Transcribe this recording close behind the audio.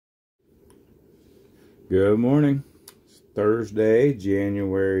Good morning. It's Thursday,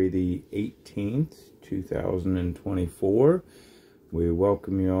 January the 18th, 2024. We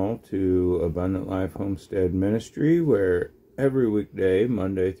welcome you all to Abundant Life Homestead Ministry, where every weekday,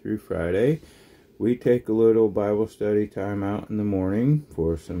 Monday through Friday, we take a little Bible study time out in the morning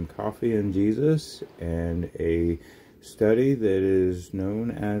for some coffee and Jesus and a study that is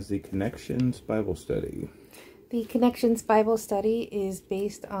known as the Connections Bible Study. The Connections Bible Study is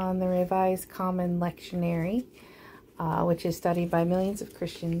based on the Revised Common Lectionary, which is studied by millions of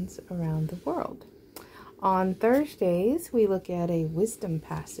Christians around the world. On Thursdays, we look at a wisdom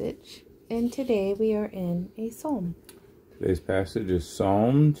passage, and today we are in a psalm. Today's passage is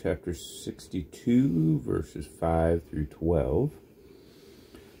Psalm chapter 62, verses 5 through 12.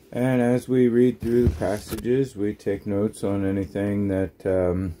 And as we read through the passages, we take notes on anything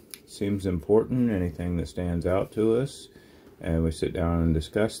that seems important, anything that stands out to us, and we sit down and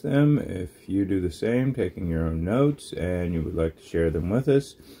discuss them. If you do the same, taking your own notes, and you would like to share them with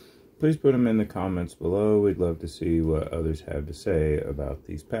us, please put them in the comments below. We'd love to see what others have to say about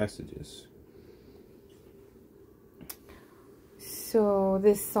these passages. So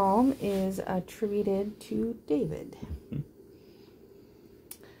this psalm is attributed to David.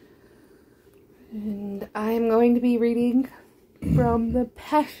 And I am going to be reading from the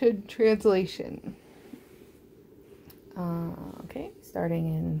Passion Translation. Okay, starting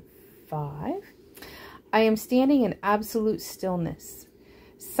in 5. I am standing in absolute stillness,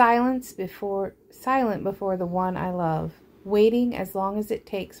 silent before the one I love, waiting as long as it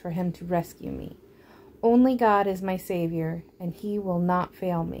takes for him to rescue me. Only God is my Savior, and he will not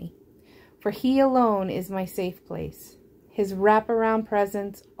fail me. For he alone is my safe place. His wraparound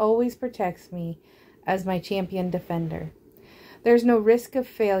presence always protects me as my champion defender. There's no risk of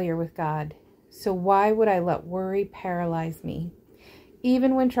failure with God, so why would I let worry paralyze me,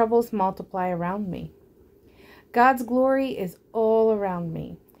 even when troubles multiply around me? God's glory is all around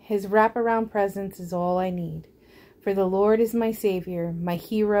me. His wraparound presence is all I need. For the Lord is my Savior, my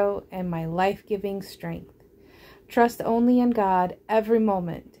hero, and my life-giving strength. Trust only in God every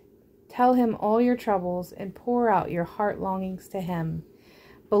moment. Tell him all your troubles and pour out your heart longings to him.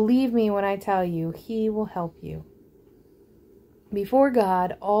 Believe me when I tell you, he will help you. Before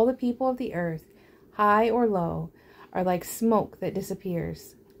God, all the people of the earth, high or low, are like smoke that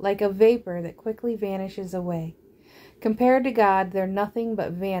disappears, like a vapor that quickly vanishes away. Compared to God, they're nothing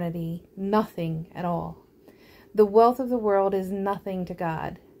but vanity, nothing at all. The wealth of the world is nothing to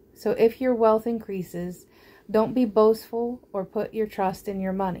God. So if your wealth increases, don't be boastful or put your trust in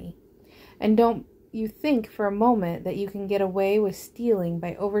your money. And don't you think for a moment that you can get away with stealing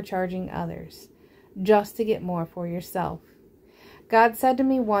by overcharging others, just to get more for yourself. God said to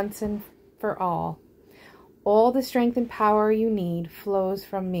me once and for all the strength and power you need flows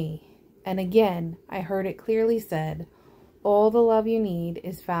from me. And again, I heard it clearly said, all the love you need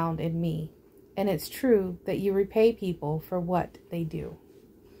is found in me. And it's true that you repay people for what they do.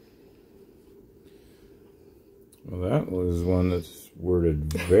 Well, that was one that's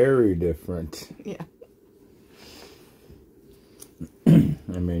worded very different. Yeah.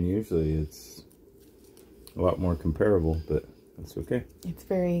 I mean, usually it's a lot more comparable, but that's okay. It's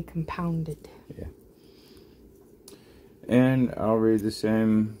very compounded. Yeah. And I'll read the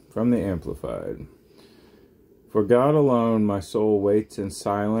same from the Amplified. For God alone my soul waits in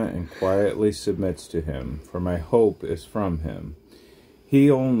silence and quietly submits to him, for my hope is from him.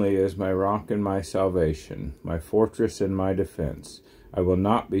 He only is my rock and my salvation, my fortress and my defense. I will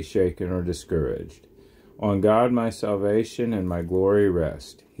not be shaken or discouraged. On God my salvation and my glory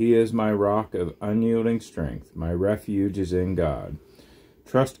rest. He is my rock of unyielding strength. My refuge is in God.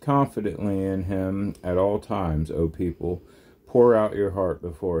 Trust confidently in him at all times, O people. Pour out your heart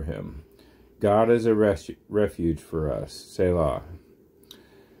before him. God is a refuge for us. Selah.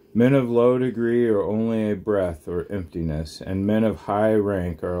 Men of low degree are only a breath or emptiness, and men of high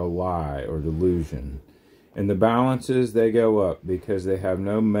rank are a lie or delusion. In the balances they go up because they have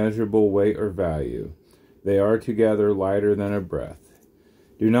no measurable weight or value. They are together lighter than a breath.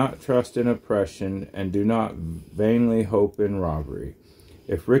 Do not trust in oppression, and do not vainly hope in robbery.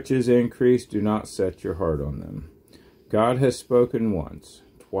 If riches increase, do not set your heart on them. God has spoken once.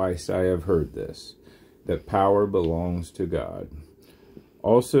 Twice I have heard this, that power belongs to God.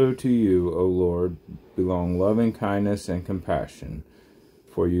 Also to you, O Lord, belong loving kindness and compassion,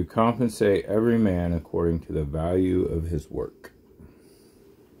 for you compensate every man according to the value of his work.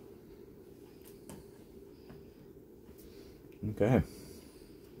 Okay.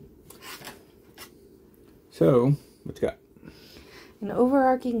 So, what you got? An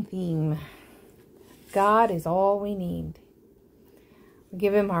overarching theme. God is all we need.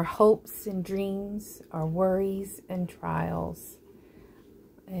 Give him our hopes and dreams, our worries and trials.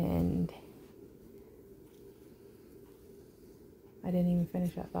 And I didn't even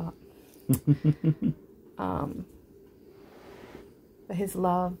finish that thought. But his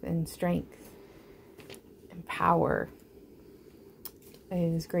love and strength and power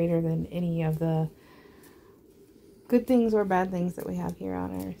is greater than any of the good things or bad things that we have here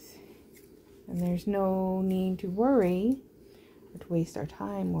on earth. And there's no need to worry or to waste our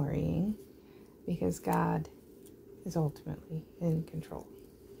time worrying, because God is ultimately in control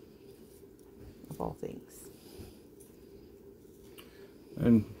of all things.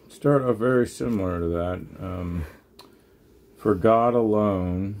 And start off very similar to that. For God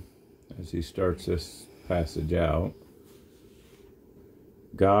alone, as he starts this passage out,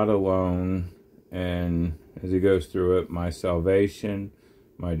 God alone, and as he goes through it, my salvation,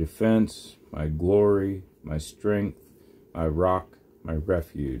 my defense, my glory, my strength, my rock, my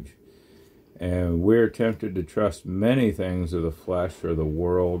refuge. And we're tempted to trust many things of the flesh or the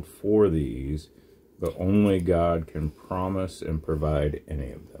world for these, but only God can promise and provide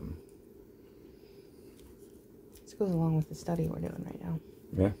any of them. This goes along with the study we're doing right now.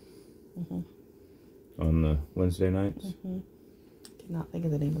 Yeah. On the Wednesday nights. Cannot think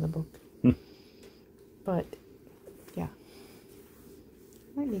of the name of the book. But, yeah.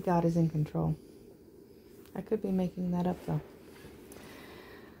 Maybe God is in control. I could be making that up, though.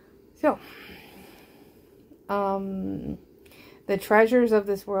 So, the treasures of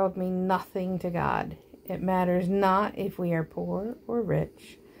this world mean nothing to God. It matters not if we are poor or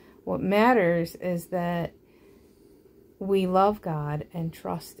rich. What matters is that we love God and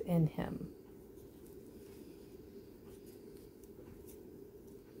trust in him.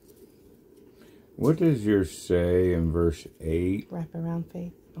 What does yours say in verse 8? Wrap around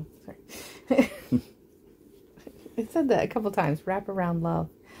faith. Oh, sorry. It said that a couple times. Wrap around love.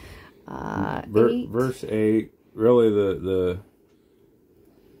 8. Verse 8, really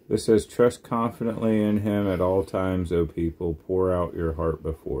it says, trust confidently in him at all times, O people. Pour out your heart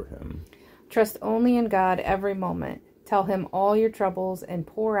before him. Trust only in God every moment. Tell him all your troubles and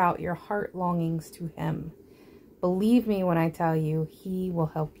pour out your heart longings to him. Believe me when I tell you, he will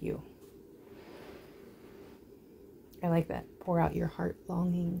help you. I like that. Pour out your heart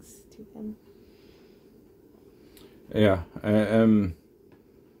longings to him. Yeah.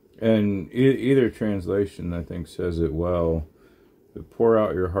 And either translation, I think, says it well. Pour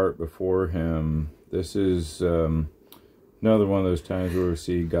out your heart before him. This is another one of those times where we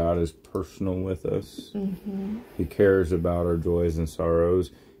see God is personal with us. He cares about our joys and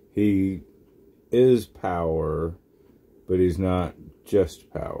sorrows. He is power, but he's not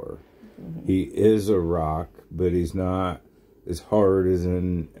just power. He is a rock, but he's not as hard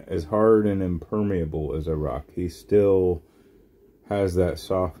and impermeable as a rock. He still has that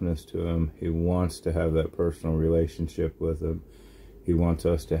softness to him. He wants to have that personal relationship with him. He wants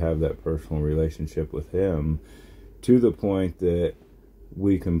us to have that personal relationship with him, to the point that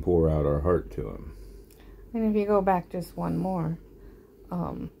we can pour out our heart to him. And if you go back just one more,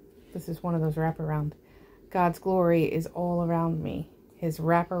 this is one of those wraparound. God's glory is all around me. His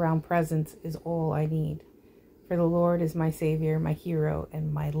wraparound presence is all I need. For the Lord is my Savior, my hero,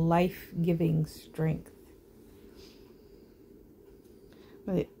 and my life-giving strength.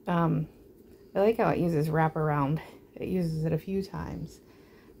 I like how it uses wraparound. It uses it a few times.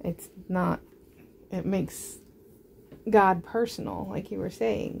 It makes God personal, like you were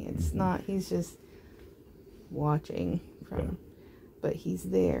saying. It's not, he's just watching from, but he's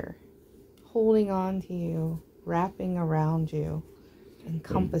there, holding on to you, wrapping around you,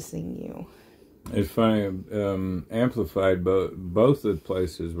 encompassing you. It's funny, Amplified, both the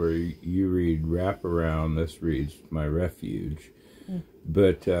places where you read wrap around, this reads my refuge.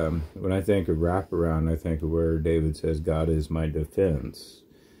 But when I think of wraparound, I think of where David says, God is my defense.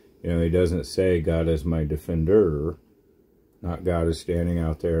 You know, he doesn't say God is my defender. Not God is standing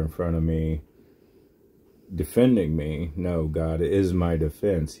out there in front of me defending me. No, God is my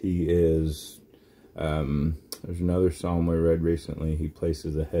defense. He is, there's another psalm we read recently. He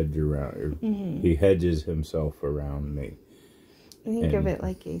places a hedge around, he hedges himself around me. Think of it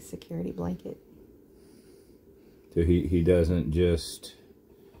like a security blanket. So he doesn't just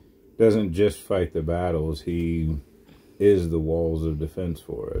fight the battles. He is the walls of defense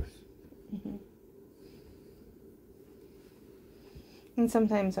for us. And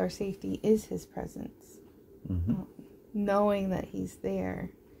sometimes our safety is his presence. Knowing that he's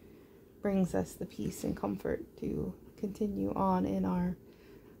there brings us the peace and comfort to continue on in our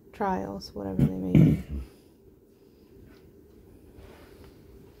trials, whatever they may be.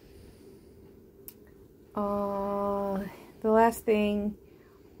 The last thing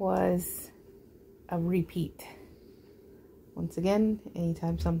was a repeat. Once again,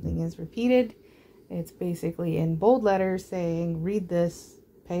 anytime something is repeated, it's basically in bold letters saying, read this,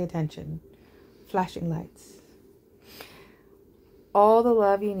 pay attention. Flashing lights. All the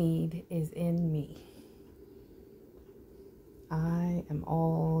love you need is in me. I am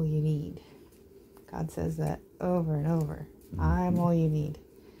all you need. God says that over and over. I am all you need.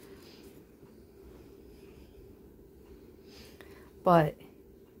 But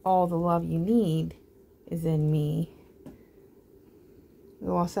all the love you need is in me. We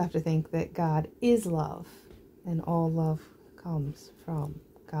also have to think that God is love, and all love comes from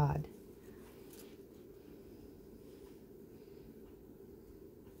God.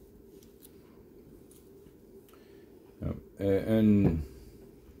 And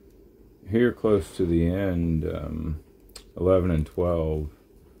here close to the end, 11 and 12,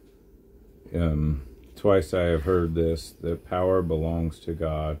 twice I have heard this, that power belongs to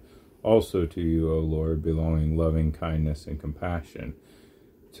God, also to you, O Lord, belonging loving kindness and compassion.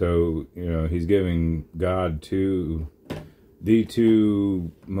 So, he's giving God the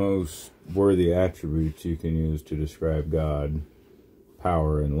two most worthy attributes you can use to describe God,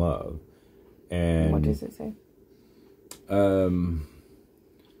 power and love. And what does it say? 11,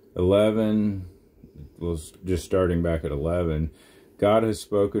 was just starting back at 11. God has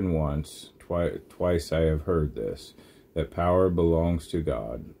spoken once, twice I have heard this, that power belongs to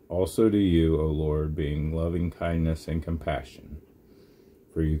God, also to you, O Lord, being loving kindness and compassion.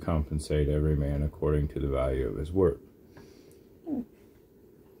 For you compensate every man according to the value of his work.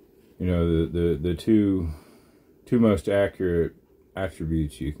 The two most accurate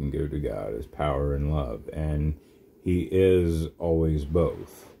attributes you can give to God is power and love, and he is always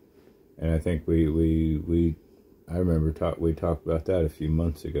both. And I think I remember we talked about that a few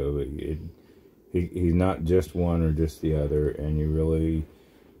months ago. He's not just one or just the other, and you really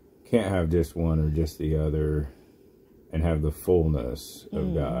can't have just one or just the other and have the fullness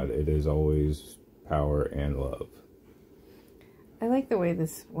of God. It is always power and love. I like the way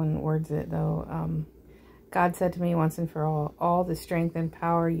this one words it, though. God said to me once and for all the strength and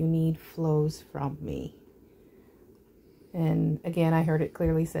power you need flows from me. And again, I heard it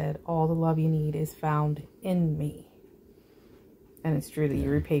clearly said, all the love you need is found in me. And it's true that you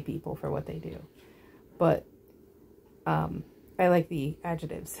repay people for what they do. But I like the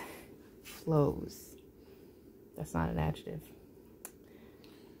adjectives. Flows. That's not an adjective.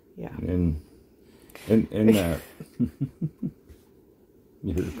 Yeah. And that,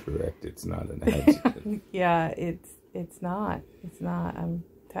 you're correct. It's not an adjective. Yeah, it's not. It's not. I'm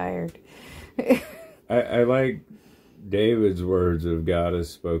tired. I like David's words of God has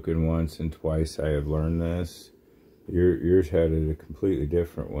spoken once and twice I have learned this. Yours had it a completely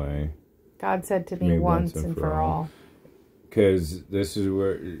different way. God said to me once and for all. Because this is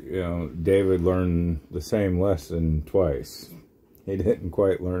where, David learned the same lesson twice. He didn't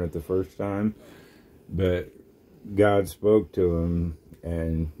quite learn it the first time, but God spoke to him,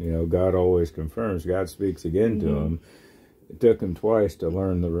 and, God always confirms. God speaks again to him. It took him twice to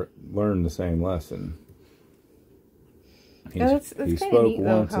learn the same lesson. He spoke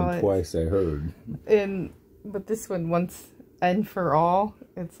once and twice I heard. But this one, once and for all,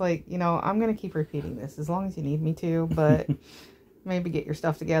 it's like, I'm going to keep repeating this as long as you need me to, but maybe get your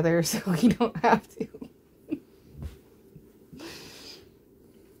stuff together so you don't have to.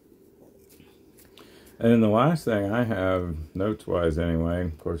 And then the last thing I have, notes-wise anyway,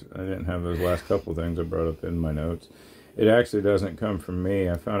 of course, I didn't have those last couple things I brought up in my notes. It actually doesn't come from me.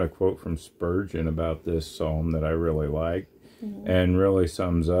 I found a quote from Spurgeon about this psalm that I really like, and really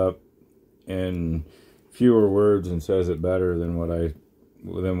sums up in fewer words and says it better than what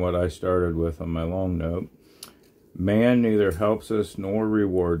I started with on my long note. Man neither helps us nor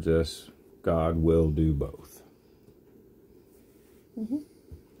rewards us. God will do both.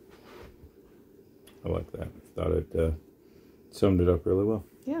 I like that. Thought it summed it up really well.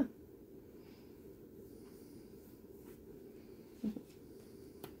 Yeah.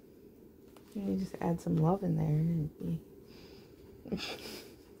 You just add some love in there and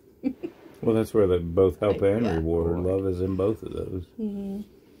Well, that's where they both help and reward. Love is in both of those.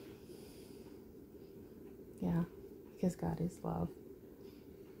 Yeah, because God is love.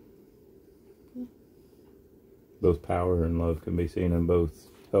 Both power and love can be seen in both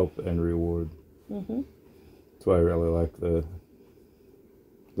help and reward. That's why I really like the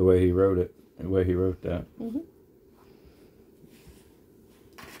way he wrote it, the way he wrote that.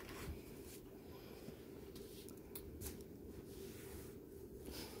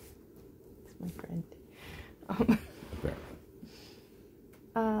 My friend.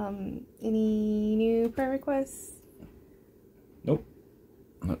 Any new prayer requests?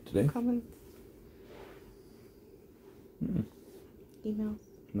 today? Comments? Emails?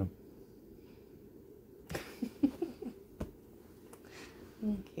 No.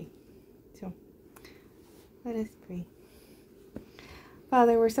 Okay, so let us pray.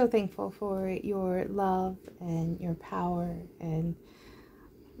 Father, we're so thankful for your love and your power and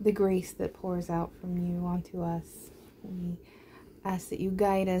the grace that pours out from you onto us. We ask that you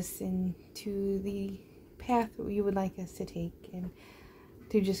guide us into the path that you would like us to take, and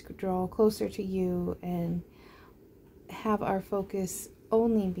to just draw closer to you and have our focus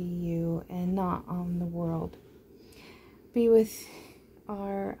only be you and not on the world. Be with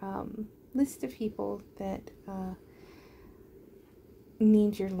our list of people that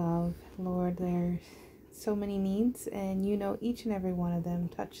need your love, Lord. There's so many needs, and you know each and every one of them.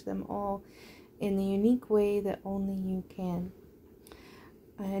 Touch them all in the unique way that only you can.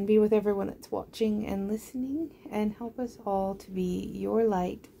 And be with everyone that's watching and listening, and help us all to be your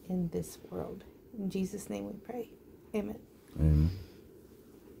light in this world. In Jesus' name we pray. Amen. Amen.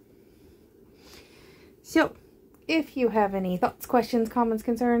 So, if you have any thoughts, questions, comments,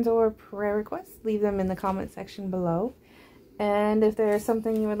 concerns, or prayer requests, leave them in the comment section below. And if there's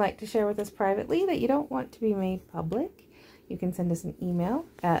something you would like to share with us privately that you don't want to be made public, you can send us an email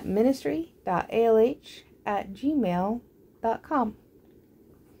at ministry.alh@gmail.com.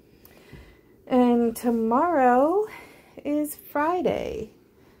 And tomorrow is Friday.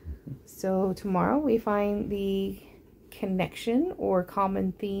 So tomorrow we find the connection or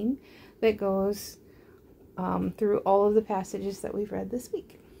common theme that goes through all of the passages that we've read this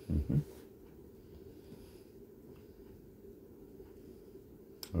week.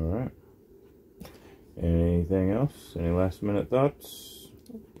 All right. Anything else? Any last minute thoughts?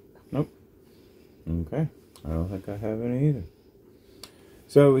 Nope. Okay. I don't think I have any either.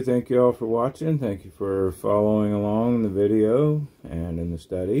 So we thank you all for watching. Thank you for following along in the video and in the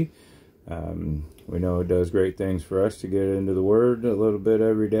study. We know it does great things for us to get into the Word a little bit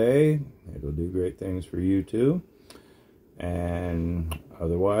every day. It'll do great things for you too. And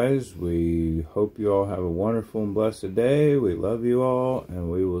otherwise, we hope you all have a wonderful and blessed day. We love you all,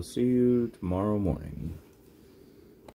 and we will see you tomorrow morning.